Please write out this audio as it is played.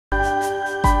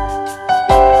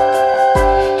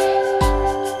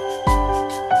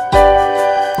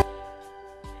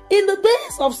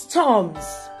of storms,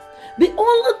 the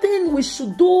only thing we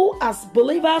should do as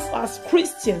believers, as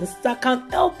Christians, that can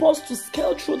help us to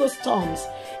scale through the storms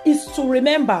is to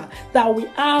remember that we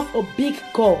have a big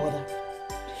God.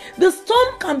 The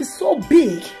storm can be so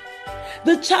big,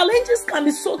 the challenges can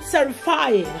be so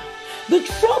terrifying, the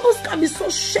troubles can be so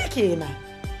shaking,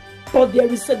 but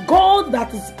there is a God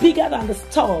that is bigger than the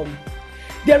storm.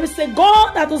 There is a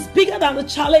God that is bigger than the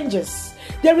challenges.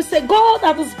 There is a God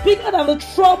that is bigger than the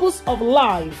troubles of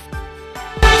life.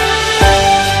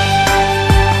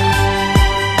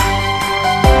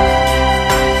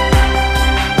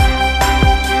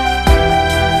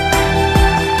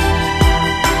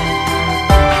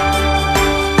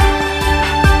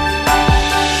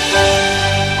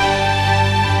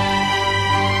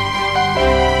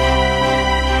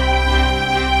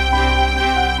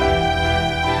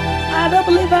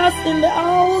 Believers in the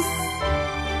house,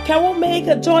 can we make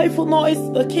a joyful noise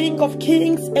to the King of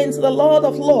Kings and to the Lord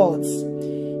of Lords?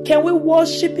 Can we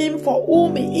worship him for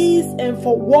whom he is and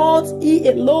for what he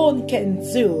alone can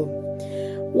do?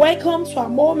 Welcome to our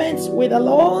moment with the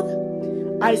Lord.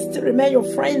 I still remain your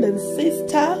friend and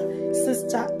Sister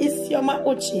Isioma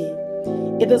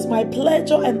Ochi. It is my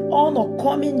pleasure and honor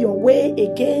coming your way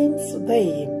again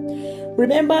today.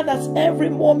 Remember that every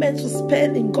moment you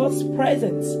spend in God's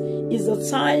presence is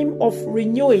a time of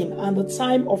renewing and a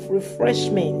time of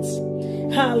refreshment.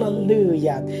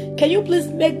 Hallelujah. Can you please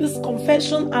make this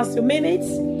confession as you mean it?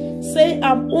 Say,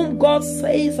 I'm whom God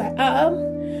says I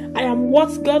am. I am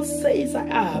what God says I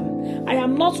am. I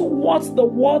am not what the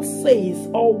world says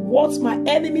or what my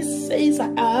enemy says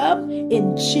I am.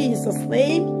 In Jesus'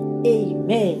 name,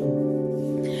 amen.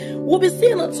 We'll be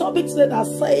seeing a topic today that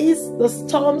says the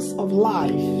storms of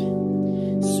life.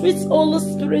 Sweet Holy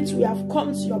Spirit, we have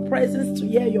come to your presence to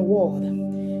hear your word.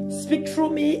 Speak through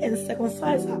me and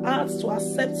circumcise our hearts to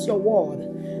accept your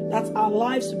word, that our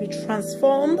lives will be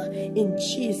transformed. In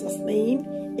Jesus' name,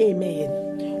 amen.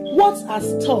 What are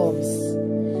storms?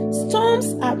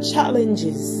 Storms are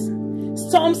challenges.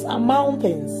 Storms are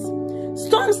mountains.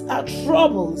 Storms are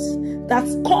troubles that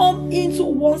come into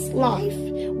one's life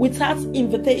without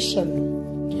invitation.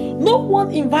 No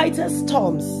one invited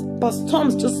storms, but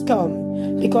storms just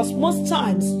come, because most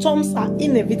times storms are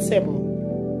inevitable.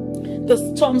 The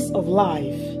storms of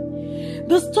life.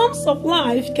 The storms of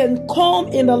life can come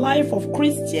in the life of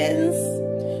Christians,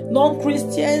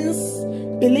 non-Christians,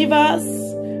 believers,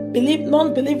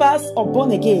 non-believers, or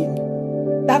born again.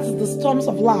 That is the storms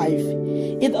of life.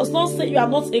 It does not say you are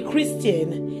not a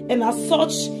Christian, and as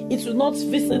such, it will not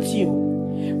visit you.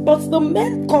 But the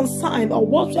main concern, or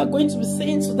what we are going to be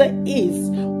saying today, is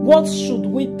what should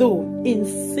we do in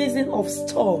season of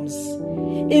storms,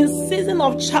 in season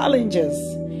of challenges,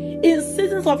 in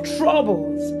seasons of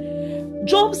troubles.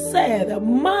 Job said, a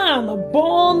man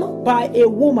born by a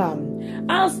woman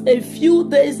has a few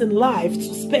days in life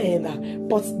to spend,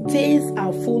 but days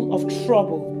are full of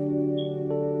trouble.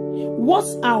 What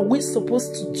are we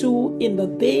supposed to do in the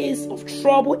days of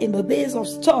trouble, in the days of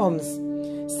storms?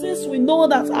 Since we know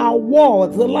that our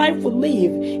world, the life we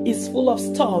live, is full of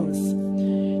storms.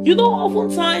 You know,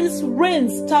 oftentimes rain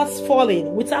starts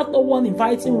falling without no one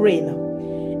inviting rain.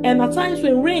 And at times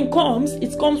when rain comes,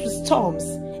 it comes with storms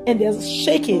and there's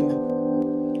shaking.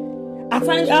 At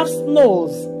times you have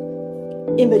snows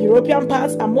in the European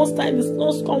parts, and most times the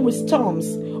snows come with storms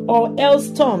or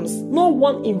hailstorms. No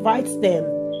one invites them.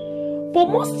 But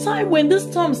most time when these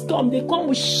storms come, they come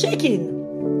with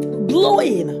shaking,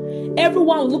 blowing.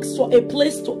 Everyone looks for a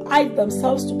place to hide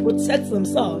themselves, to protect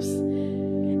themselves.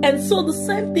 And so the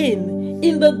same thing,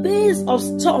 in the days of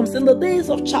storms, in the days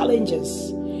of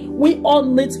challenges, we all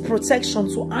need protection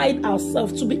to hide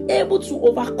ourselves, to be able to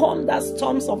overcome that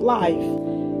storms of life.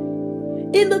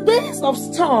 In the days of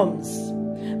storms,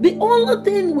 the only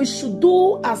thing we should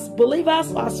do as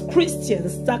believers, as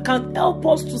Christians, that can help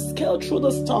us to scale through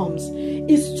the storms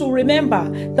is to remember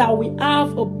that we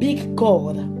have a big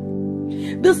God.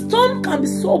 The storm can be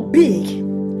so big,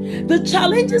 the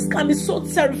challenges can be so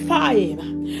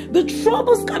terrifying, the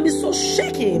troubles can be so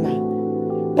shaking,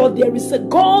 but there is a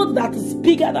God that is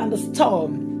bigger than the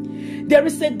storm. There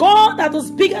is a God that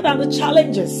is bigger than the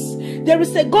challenges. There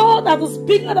is a God that is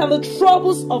bigger than the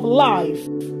troubles of life.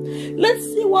 Let's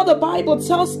see what the Bible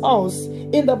tells us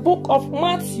in the book of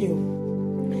Matthew,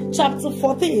 chapter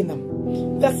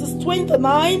 14, verses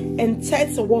 29 and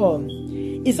 31.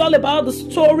 It's all about the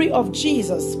story of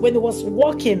Jesus when he was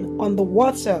walking on the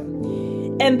water.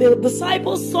 And the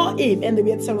disciples saw him and they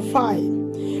were terrified.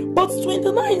 But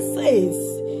 29 says,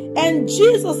 and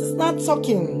Jesus is not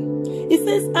talking. He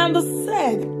says, and they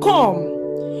said, come.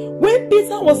 When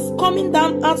Peter was coming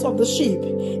down out of the ship,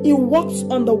 he walked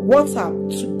on the water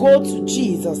to go to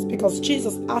Jesus because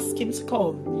Jesus asked him to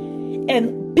come.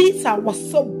 And Peter was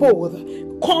so bold,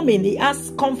 coming, he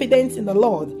has confidence in the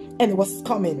Lord, and he was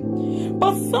coming.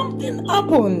 But something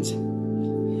happened.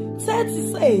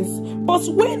 30 says, but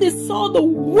when he saw the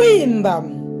wind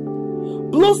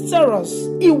boisterous,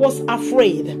 he was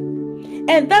afraid.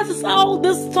 And that is how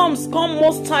the storms come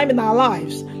most time in our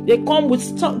lives. They come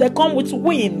with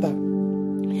wind.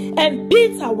 And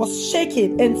Peter was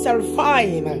shaking and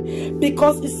terrifying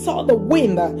because he saw the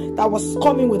wind that was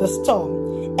coming with a storm.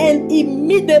 And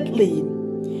immediately,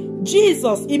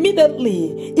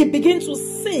 he began to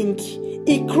sink.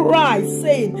 He cried,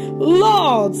 saying,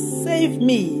 Lord, save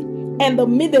me. And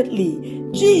immediately,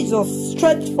 Jesus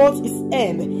stretched forth his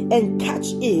hand and catch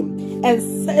him,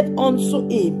 and said unto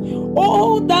him,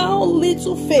 O thou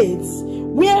little faith,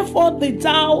 wherefore did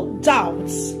thou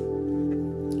doubt?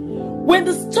 When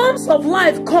the storms of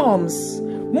life comes,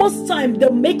 most time they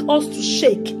make us to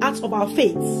shake out of our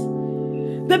faith.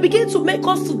 They begin to make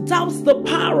us to doubt the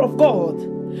power of God.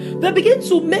 They begin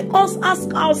to make us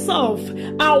ask ourselves,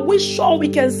 are we sure we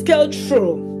can scale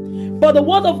through? But the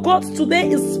word of God today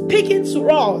is speaking to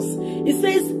us. It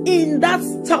says, in that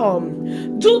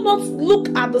storm, do not look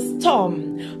at the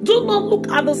storm. Do not look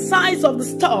at the size of the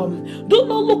storm. Do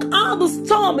not look how the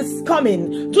storm is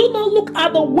coming. Do not look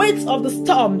at the weight of the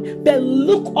storm, but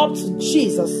look up to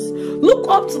Jesus. Look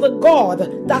up to the God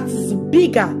that is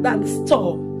bigger than the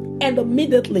storm, and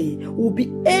immediately we'll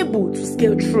be able to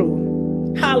scale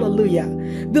through. Hallelujah.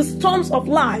 The storms of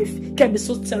life can be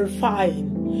so terrifying.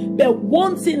 But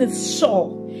one thing is sure,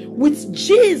 with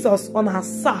Jesus on our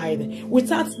side,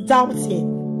 without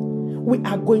doubting, we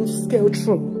are going to scale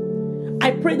through.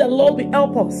 I pray the Lord will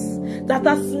help us, that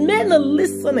as men are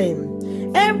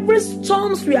listening, every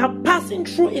storms we are passing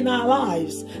through in our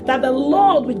lives, that the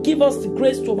Lord will give us the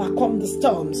grace to overcome the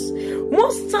storms.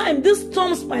 Most time, these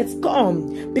storms might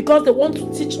come because they want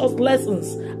to teach us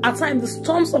lessons. At times, the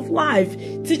storms of life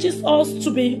teaches us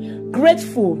to be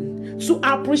grateful, to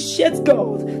appreciate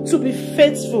God, to be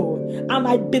faithful. And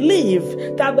I believe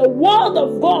that the word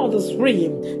of God is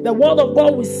real. The word of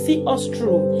God will see us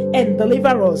through and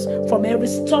deliver us from every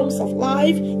storms of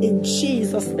life. In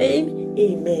Jesus' name,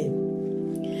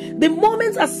 amen. The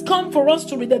moment has come for us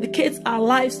to rededicate our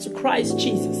lives to Christ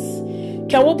Jesus.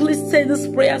 Can we please say these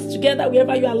prayers together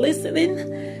wherever you are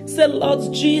listening? Say,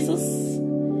 Lord Jesus,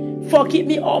 forgive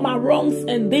me all my wrongs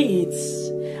and deeds.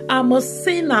 I'm a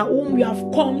sinner whom you have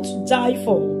come to die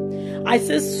for. I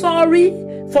say sorry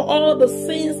for all the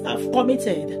sins I've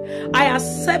committed. I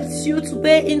accept you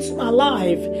today into my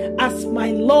life as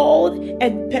my Lord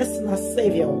and personal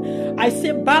Savior. I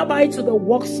say bye-bye to the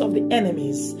works of the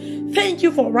enemies. Thank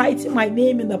you for writing my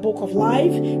name in the book of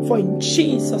life. For in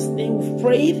Jesus' name we've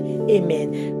prayed.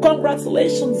 Amen.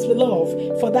 Congratulations,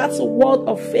 beloved, for that word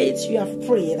of faith you have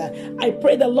prayed. I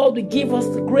pray the Lord will give us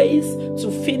the grace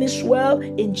to finish well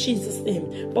in Jesus'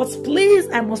 name. But please,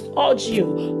 I must urge you,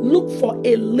 look for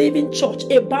a living church,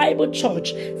 a Bible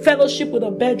church, fellowship with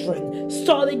the brethren,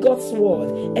 study God's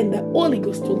word, and the Holy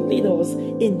Ghost will lead us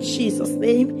in Jesus'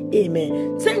 name.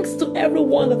 Amen. Thanks to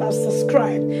everyone that has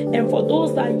subscribed, and for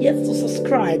those that are yet to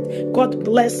subscribe, God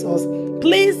bless us.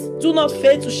 Please do not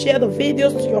fail to share the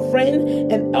videos to your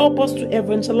friend and help us to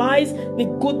evangelize the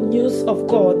good news of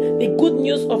God, the good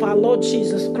news of our Lord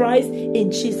Jesus Christ.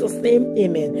 In Jesus' name,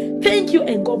 amen. Thank you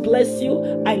and God bless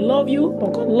you. I love you,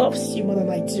 but God loves you more than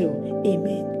I do.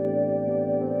 Amen.